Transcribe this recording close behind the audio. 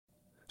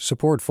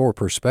Support for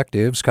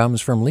Perspectives comes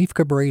from Leif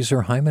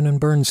Cabraser, Hyman and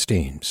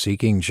Bernstein,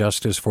 seeking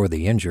justice for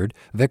the injured,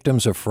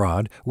 victims of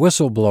fraud,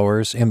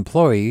 whistleblowers,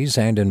 employees,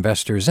 and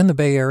investors in the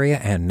Bay Area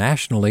and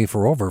nationally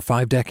for over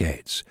 5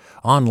 decades.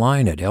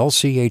 Online at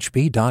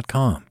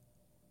lchb.com.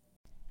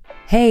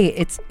 Hey,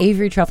 it's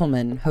Avery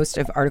Trufelman, host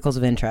of Articles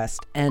of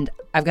Interest, and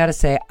I've got to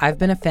say, I've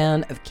been a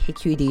fan of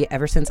KQED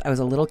ever since I was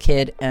a little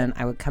kid, and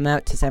I would come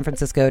out to San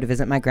Francisco to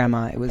visit my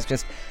grandma. It was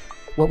just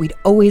what we'd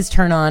always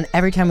turn on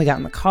every time we got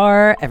in the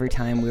car, every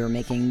time we were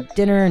making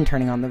dinner and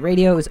turning on the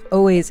radio. It was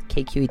always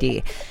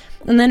KQED.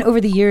 And then over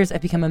the years,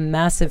 I've become a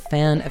massive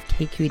fan of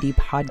KQED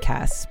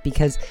podcasts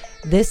because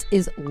this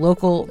is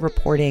local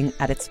reporting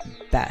at its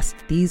best.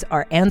 These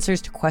are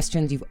answers to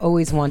questions you've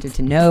always wanted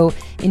to know,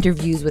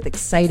 interviews with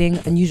exciting,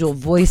 unusual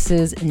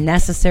voices,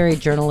 necessary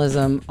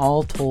journalism,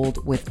 all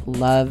told with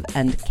love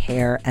and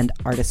care and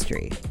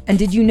artistry. And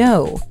did you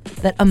know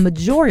that a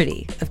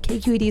majority of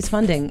KQED's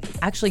funding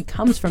actually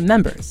comes from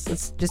members?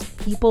 It's just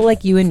people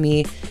like you and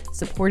me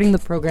supporting the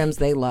programs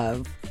they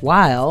love,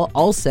 while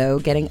also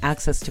getting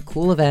access to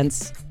cool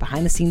events,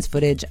 behind-the-scenes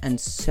footage, and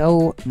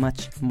so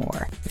much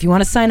more. If you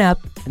want to sign up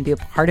and be a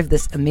part of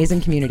this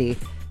amazing community,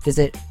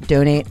 visit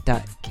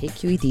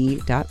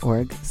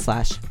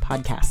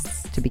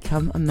donate.kqed.org/podcasts to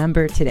become a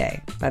member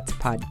today. That's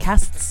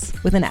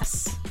podcasts with an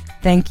S.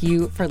 Thank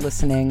you for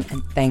listening,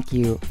 and thank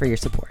you for your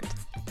support.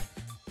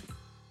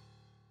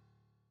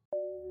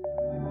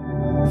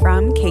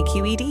 From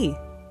KQED.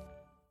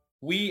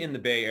 We in the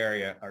Bay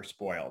Area are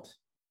spoiled.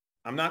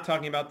 I'm not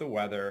talking about the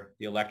weather,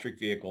 the electric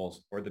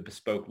vehicles, or the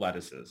bespoke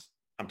lettuces.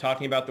 I'm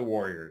talking about the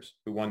Warriors,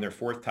 who won their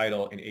 4th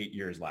title in 8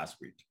 years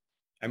last week.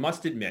 I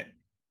must admit,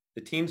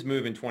 the team's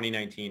move in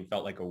 2019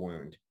 felt like a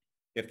wound.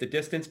 If the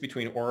distance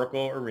between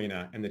Oracle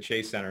Arena and the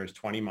Chase Center is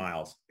 20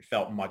 miles, it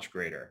felt much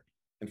greater.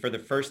 And for the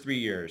first 3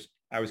 years,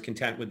 I was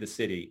content with the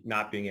city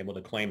not being able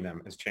to claim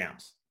them as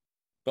champs.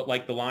 But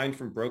like the line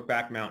from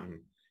Brokeback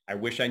Mountain, I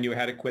wish I knew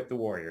how to quit the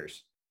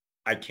Warriors.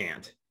 I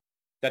can't.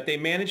 That they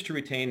managed to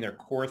retain their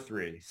core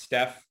 3,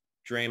 Steph,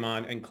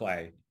 Draymond, and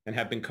Clay, and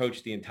have been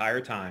coached the entire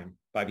time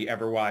by the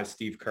ever-wise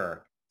Steve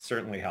Kerr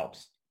certainly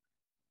helps.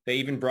 They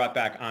even brought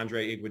back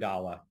Andre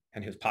Iguodala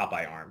and his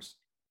Popeye arms.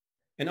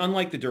 And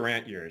unlike the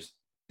Durant years,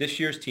 this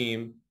year's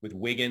team with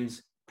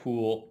Wiggins,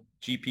 Poole,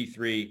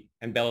 GP3,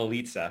 and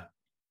Bjelica,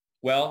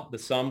 well, the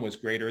sum was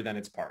greater than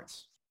its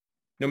parts.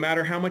 No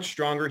matter how much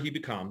stronger he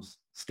becomes,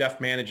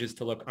 Steph manages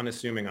to look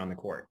unassuming on the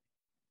court.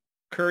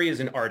 Curry is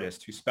an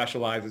artist who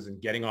specializes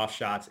in getting off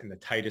shots in the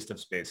tightest of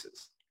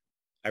spaces.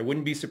 I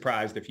wouldn't be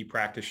surprised if he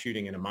practiced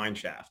shooting in a mine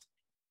shaft.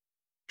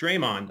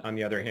 Draymond, on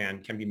the other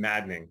hand, can be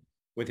maddening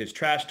with his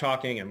trash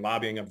talking and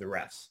lobbying of the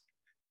refs.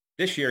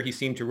 This year, he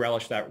seemed to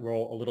relish that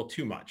role a little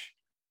too much.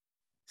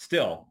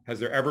 Still, has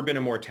there ever been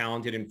a more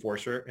talented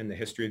enforcer in the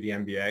history of the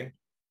NBA?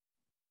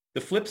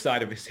 The flip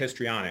side of his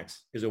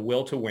histrionics is a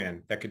will to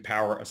win that could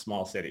power a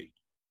small city.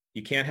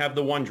 You can't have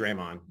the one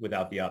Draymond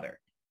without the other.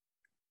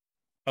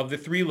 Of the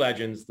 3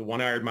 legends, the one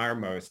I admire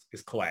most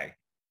is Clay.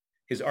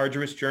 His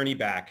arduous journey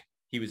back,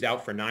 he was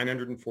out for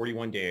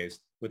 941 days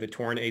with a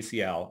torn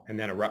ACL and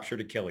then a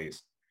ruptured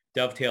Achilles,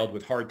 dovetailed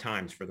with hard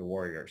times for the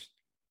Warriors.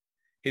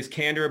 His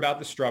candor about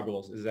the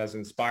struggles is as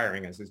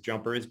inspiring as his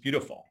jumper is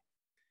beautiful.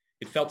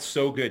 It felt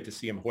so good to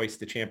see him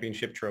hoist the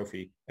championship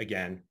trophy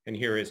again and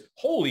hear his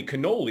holy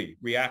cannoli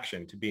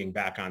reaction to being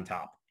back on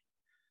top.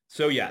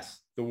 So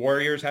yes, the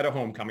Warriors had a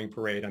homecoming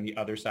parade on the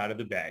other side of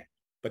the bay,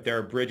 but there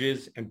are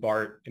bridges and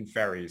BART and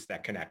ferries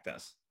that connect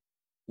us.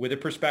 With a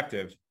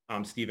perspective,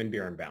 I'm Stephen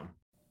Birnbaum.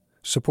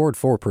 Support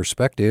for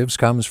Perspectives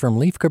comes from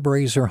Leif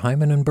Cabraser,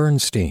 Hyman and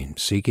Bernstein,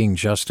 seeking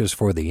justice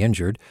for the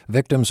injured,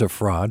 victims of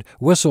fraud,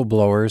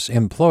 whistleblowers,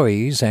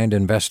 employees, and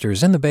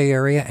investors in the Bay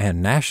Area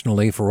and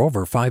nationally for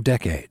over 5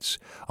 decades.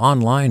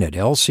 Online at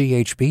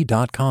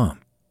lchb.com.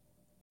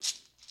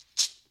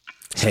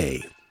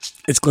 Hey,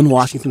 it's Glenn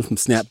Washington from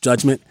Snap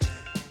Judgment,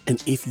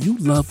 and if you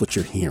love what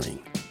you're hearing,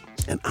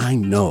 and I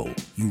know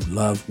you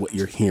love what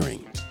you're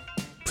hearing,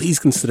 please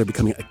consider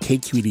becoming a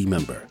KQED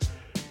member.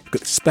 You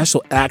get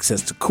special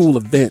access to cool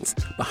events,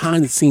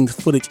 behind-the-scenes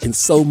footage, and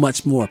so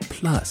much more.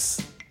 Plus,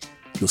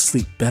 you'll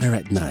sleep better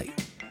at night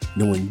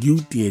knowing you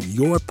did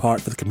your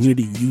part for the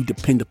community you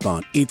depend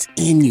upon. It's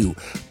in you.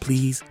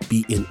 Please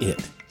be in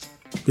it.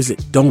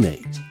 Visit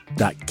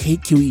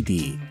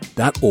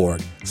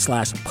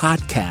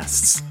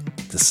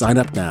donate.kqed.org/podcasts to sign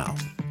up now.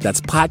 That's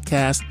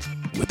podcast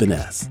with an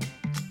S.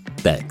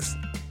 Thanks.